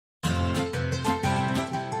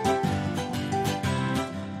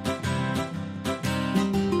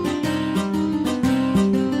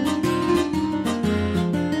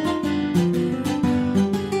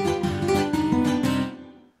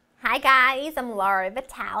guys, I'm Laura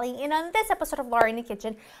Vitale, and on this episode of Laura in the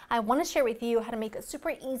Kitchen, I want to share with you how to make a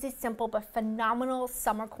super easy, simple, but phenomenal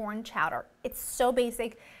summer corn chowder. It's so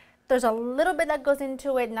basic. There's a little bit that goes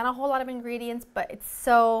into it, not a whole lot of ingredients, but it's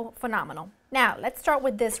so phenomenal. Now, let's start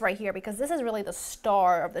with this right here because this is really the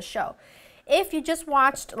star of the show. If you just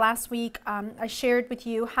watched last week, I shared with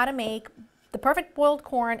you how to make the perfect boiled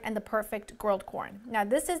corn and the perfect grilled corn. Now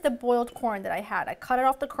this is the boiled corn that I had. I cut it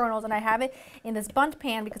off the kernels and I have it in this bundt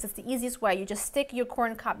pan because it's the easiest way. You just stick your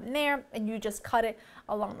corn cob in there and you just cut it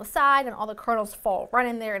along the side and all the kernels fall right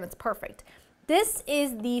in there and it's perfect. This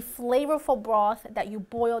is the flavorful broth that you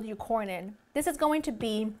boiled your corn in. This is going to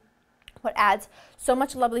be what adds so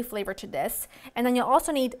much lovely flavor to this. And then you'll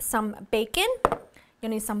also need some bacon. You'll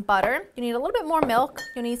need some butter, you need a little bit more milk,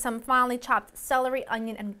 you'll need some finely chopped celery,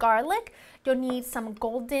 onion, and garlic. You'll need some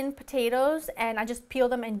golden potatoes, and I just peel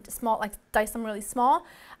them and dice them really small,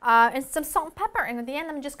 and some salt and pepper. And at the end,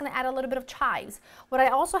 I'm just gonna add a little bit of chives. What I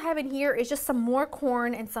also have in here is just some more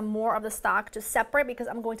corn and some more of the stock to separate because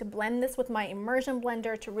I'm going to blend this with my immersion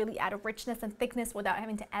blender to really add a richness and thickness without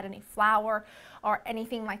having to add any flour or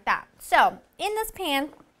anything like that. So in this pan,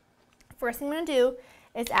 first thing I'm gonna do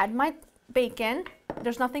is add my bacon.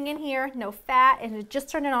 There's nothing in here, no fat, and just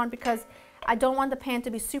turn it on because I don't want the pan to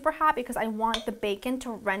be super hot because I want the bacon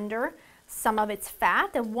to render some of its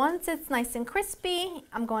fat. And once it's nice and crispy,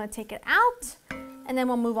 I'm going to take it out and then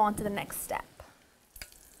we'll move on to the next step.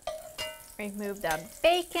 Remove the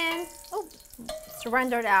bacon. Oh, it's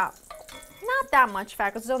rendered out. Not that much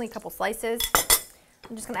fat because there's only a couple slices.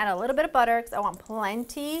 I'm just going to add a little bit of butter because I want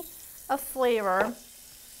plenty of flavor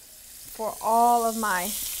for all of my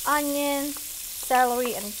onions,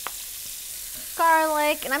 celery, and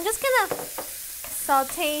garlic. And I'm just gonna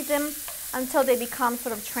saute them until they become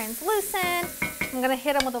sort of translucent. I'm gonna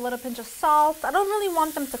hit them with a little pinch of salt. I don't really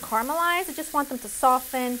want them to caramelize. I just want them to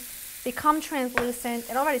soften, become translucent.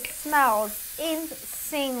 It already smells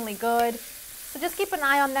insanely good. So just keep an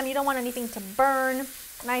eye on them. You don't want anything to burn.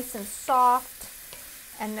 Nice and soft.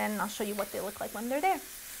 And then I'll show you what they look like when they're there.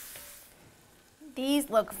 These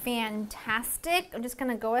look fantastic. I'm just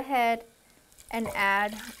gonna go ahead and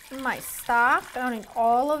add my stock. I don't need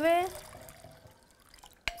all of it.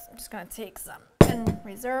 So I'm just gonna take some and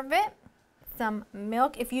reserve it. Some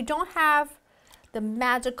milk. If you don't have the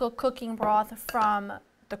magical cooking broth from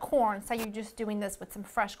the corn, say you're just doing this with some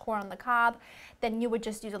fresh corn on the cob, then you would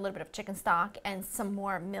just use a little bit of chicken stock and some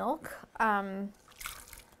more milk. Some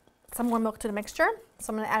more milk to the mixture.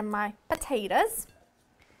 So I'm gonna add my potatoes.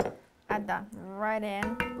 Add that right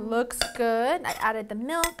in. Looks good. I added the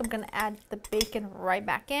milk. I'm gonna add the bacon right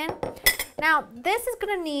back in. Now this is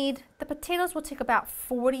gonna need, the potatoes will take about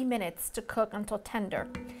 40 minutes to cook until tender.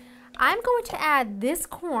 I'm going to add this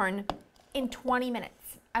corn in 20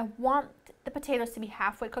 minutes. I want the potatoes to be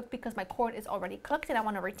halfway cooked because my corn is already cooked and I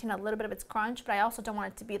want to retain a little bit of its crunch, but I also don't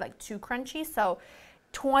want it to be like too crunchy. So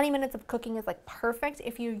 20 minutes of cooking is like perfect.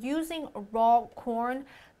 If you're using raw corn,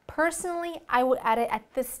 personally, I would add it at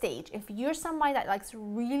this stage. If you're somebody that likes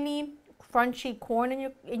really crunchy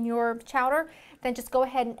corn in your chowder, then just go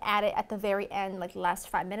ahead and add it at the very end, like the last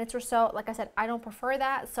 5 minutes or so. Like I said, I don't prefer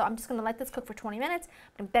that, so I'm just gonna let this cook for 20 minutes,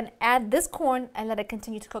 and then add this corn and let it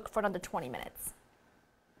continue to cook for another 20 minutes.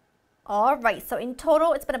 All right, so in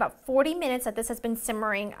total, it's been about 40 minutes that this has been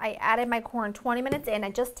simmering. I added my corn 20 minutes in. I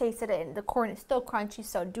just tasted it, and the corn is still crunchy,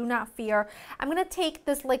 so do not fear. I'm gonna take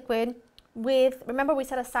this liquid remember we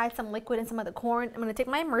set aside some liquid in some of the corn. I'm going to take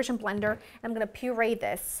my immersion blender and I'm going to puree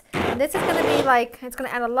this. And this is going to be like, it's going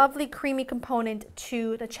to add a lovely creamy component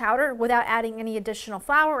to the chowder without adding any additional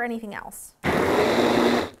flour or anything else.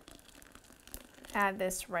 Add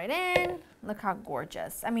this right in. Look how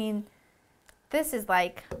gorgeous. I mean, this is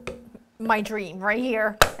like my dream right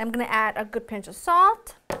here. I'm going to add a good pinch of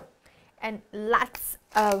salt and lots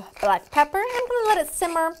of black pepper. I'm going to let it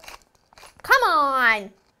simmer. Come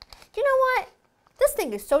on! You know what? This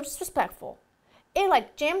thing is so disrespectful. It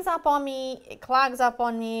like jams up on me, it clogs up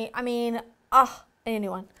on me. I mean,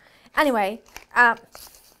 anyone. Anyway, I'm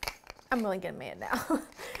really getting mad now.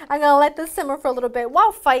 I'm gonna let this simmer for a little bit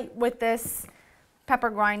while I fight with this pepper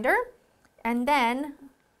grinder. And then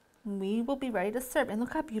we will be ready to serve. And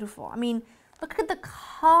look how beautiful. I mean, look at the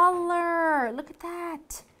color. Look at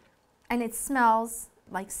that. And it smells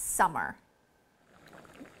like summer.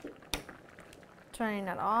 Turning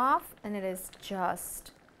that off, and it is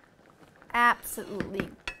just absolutely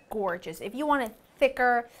gorgeous. If you want it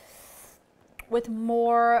thicker with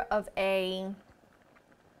more of a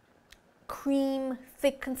cream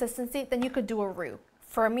thick consistency, then you could do a roux.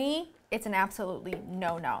 For me, it's an absolutely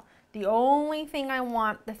no-no. The only thing I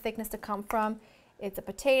want the thickness to come from It's the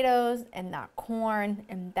potatoes and that corn,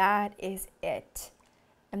 and that is it.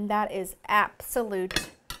 And that is absolute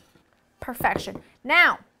perfection.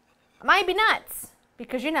 Now, I might be nuts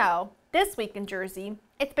because, you know, this week in Jersey,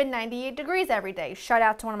 it's been 98 degrees every day. Shout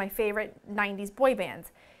out to one of my favorite 90s boy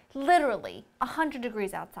bands. Literally 100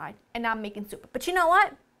 degrees outside, and I'm making soup. But you know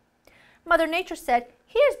what? Mother Nature said,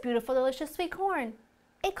 here's beautiful, delicious sweet corn.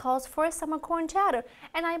 It calls for a summer corn chowder.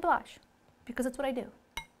 And I blush because that's what I do.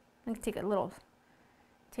 Let me take a little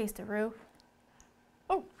taste of roux.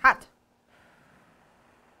 Oh, hot.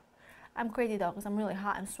 I'm crazy though because I'm really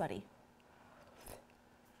hot and sweaty.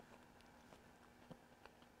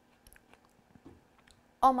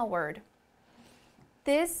 Oh my word.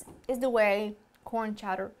 This is the way corn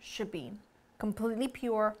chowder should be. Completely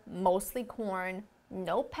pure, mostly corn,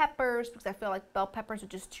 no peppers because I feel like bell peppers are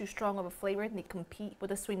just too strong of a flavor and they compete with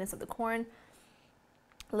the sweetness of the corn.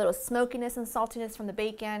 A little smokiness and saltiness from the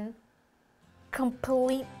bacon.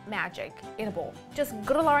 Complete magic in a bowl. Just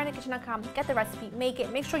go to laureninthekitchen.com, get the recipe, make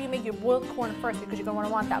it. Make sure you make your boiled corn first because you're going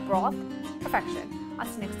to want that broth. Perfection. I'll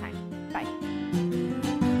see you next time. Bye.